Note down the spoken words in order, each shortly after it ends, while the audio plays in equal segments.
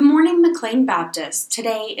McLean Baptist.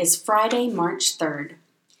 Today is Friday, March 3rd.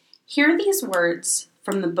 Hear these words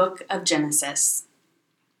from the book of Genesis.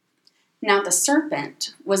 Now the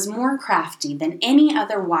serpent was more crafty than any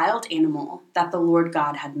other wild animal that the Lord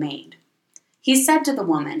God had made. He said to the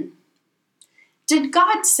woman, "Did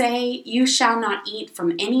God say, 'You shall not eat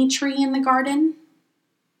from any tree in the garden'?"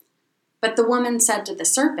 But the woman said to the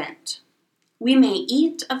serpent, "We may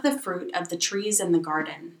eat of the fruit of the trees in the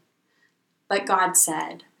garden." But God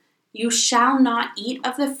said, "You shall not eat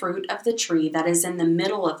of the fruit of the tree that is in the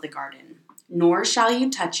middle of the garden, nor shall you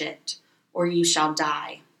touch it, or you shall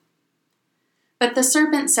die." But the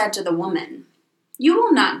serpent said to the woman, "You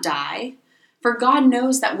will not die, for God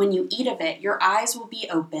knows that when you eat of it, your eyes will be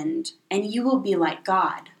opened, and you will be like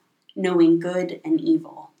God, knowing good and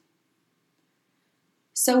evil."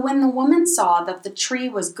 So when the woman saw that the tree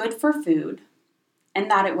was good for food, and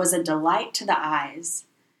that it was a delight to the eyes,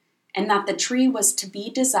 and that the tree was to be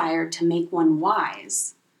desired to make one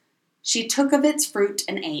wise, she took of its fruit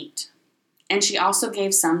and ate, and she also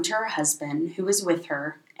gave some to her husband who was with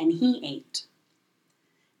her, and he ate.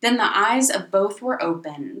 Then the eyes of both were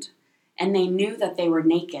opened, and they knew that they were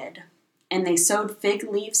naked, and they sewed fig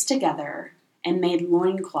leaves together and made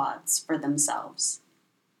loincloths for themselves.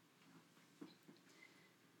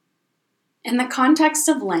 In the context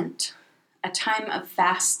of Lent, a time of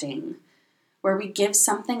fasting, where we give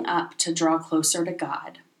something up to draw closer to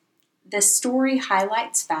God, this story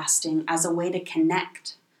highlights fasting as a way to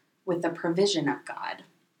connect with the provision of God.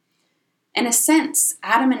 In a sense,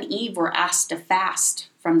 Adam and Eve were asked to fast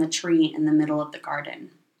from the tree in the middle of the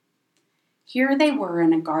garden. Here they were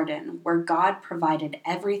in a garden where God provided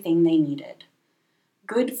everything they needed,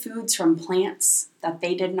 good foods from plants that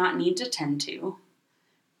they did not need to tend to,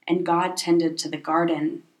 and God tended to the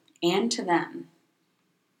garden and to them.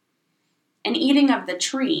 In eating of the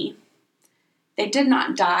tree, they did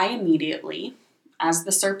not die immediately, as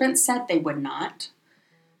the serpent said they would not,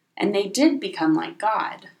 and they did become like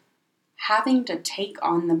God, having to take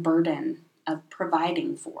on the burden of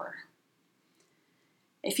providing for.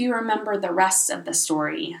 If you remember the rest of the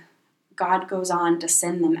story, God goes on to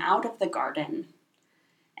send them out of the garden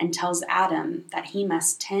and tells Adam that he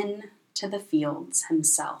must tend to the fields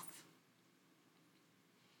himself.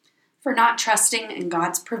 For not trusting in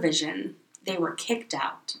God's provision, they were kicked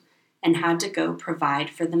out and had to go provide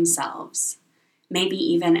for themselves, maybe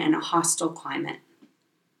even in a hostile climate.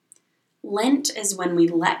 Lent is when we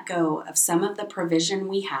let go of some of the provision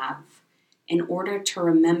we have in order to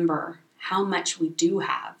remember how much we do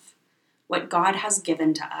have, what God has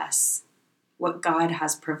given to us, what God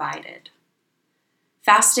has provided.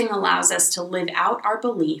 Fasting allows us to live out our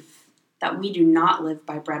belief that we do not live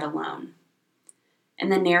by bread alone. In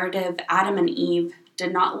the narrative, Adam and Eve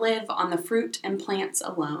did not live on the fruit and plants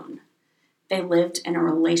alone. They lived in a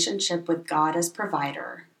relationship with God as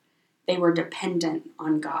provider. They were dependent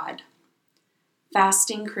on God.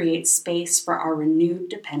 Fasting creates space for our renewed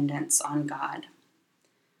dependence on God.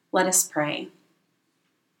 Let us pray.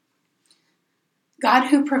 God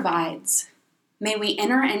who provides, may we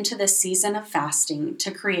enter into this season of fasting to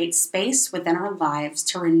create space within our lives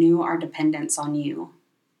to renew our dependence on you.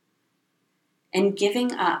 In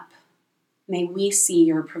giving up, may we see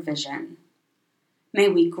your provision. May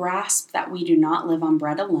we grasp that we do not live on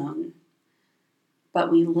bread alone,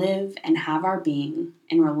 but we live and have our being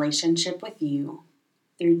in relationship with you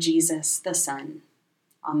through Jesus the Son.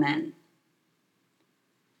 Amen.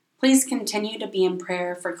 Please continue to be in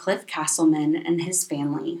prayer for Cliff Castleman and his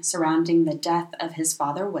family surrounding the death of his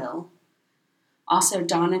father, Will. Also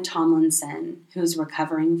Donna Tomlinson, who's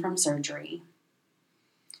recovering from surgery.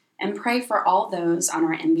 And pray for all those on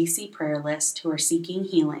our NBC prayer list who are seeking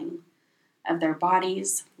healing of their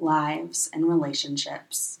bodies, lives, and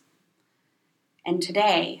relationships. And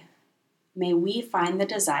today, may we find the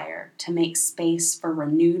desire to make space for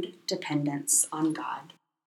renewed dependence on God.